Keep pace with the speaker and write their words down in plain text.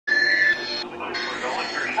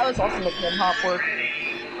I was also making him hop work.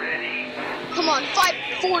 Come on,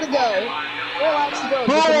 4 to go. 4 laps to go.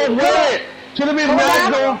 Oh, wait! Should have been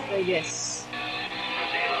Mac. Vegas.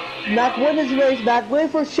 Mac win this race. Mac win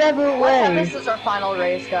for Chevrolet. This is our final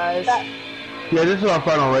race, guys. Yeah, this is our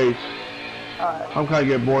final race. Alright. I'm kind of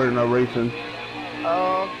getting bored of not racing.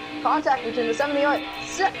 Contact between the 7 and the 8.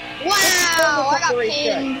 Wow, I got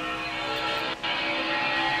pinned.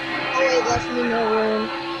 Oh wait, left me no room.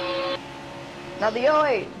 Now the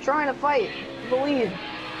 08 trying to fight the lead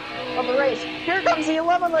of the race. Here comes the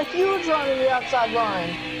 11, a huge run to the outside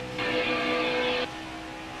line.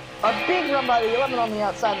 A big run by the 11 on the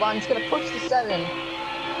outside line. It's going to push the 7.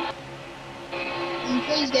 And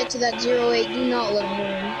please get to that 08. Do not let him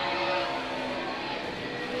win.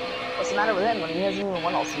 What's the matter with him when he hasn't even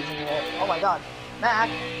won all season yet? Oh my god. Mac,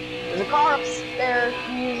 there's a car up there.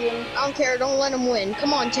 I don't care. Don't let him win.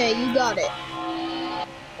 Come on, Tay. You got it.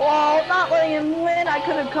 Well, not letting him win, I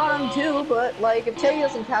could have caught him too, but like if Tay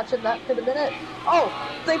doesn't catch him, that could have been it. Oh,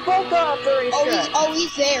 they both got off the racetrack.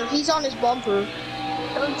 He's there. He's on his bumper.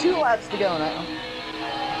 There's 2 laps to go now.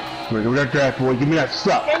 Wait, give me that draft, boy. Give me that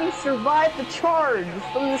suck. Can he survive the charge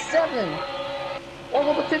from the 7? Or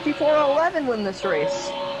will the 54-11 win this race?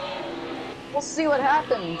 We'll see what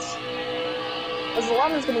happens. As the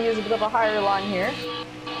 11 is going to use a bit of a higher line here.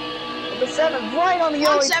 But the 7 right on the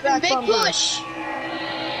 08's back big bumper. Push.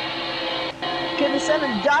 Can the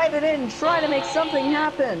 7 dive it in, try to make something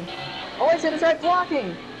happen? Oh, he's going to try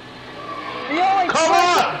blocking. The 08 come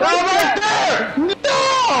on! Right there!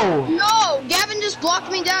 No! No! Gavin just blocked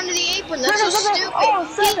me down to the apron. That's so stupid. Oh,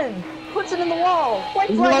 7 puts it in the wall. What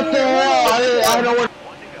the hell? I know what.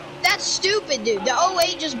 That's stupid, dude. The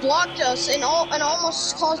 08 just blocked us and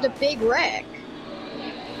almost caused a big wreck.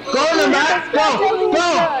 Go to the Mac! Go!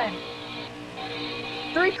 Go!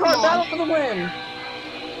 3-car battle for the win.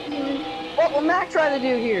 What will Mac try to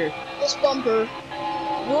do here? This bumper.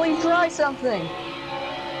 Will he try something?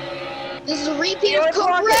 This is a repeat of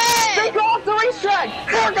correct! They go off the racetrack!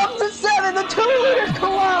 Here comes the 7! The 2 leaders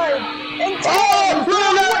collide! And 10! Oh,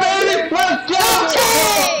 baby! Let's go!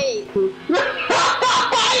 Tay!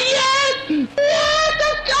 Yes! Yes!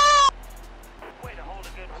 Let's go! Way to hold a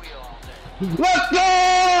good wheel out there. Let's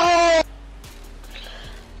go!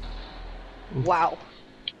 Wow.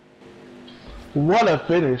 What a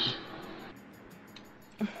finish.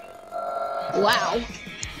 Wow.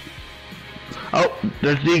 Oh,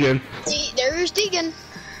 there's Deegan. See, there's Deegan.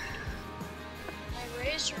 My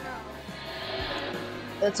race or no?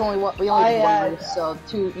 That's only what we only have 1 race, so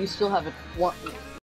 2. You still have it. 1.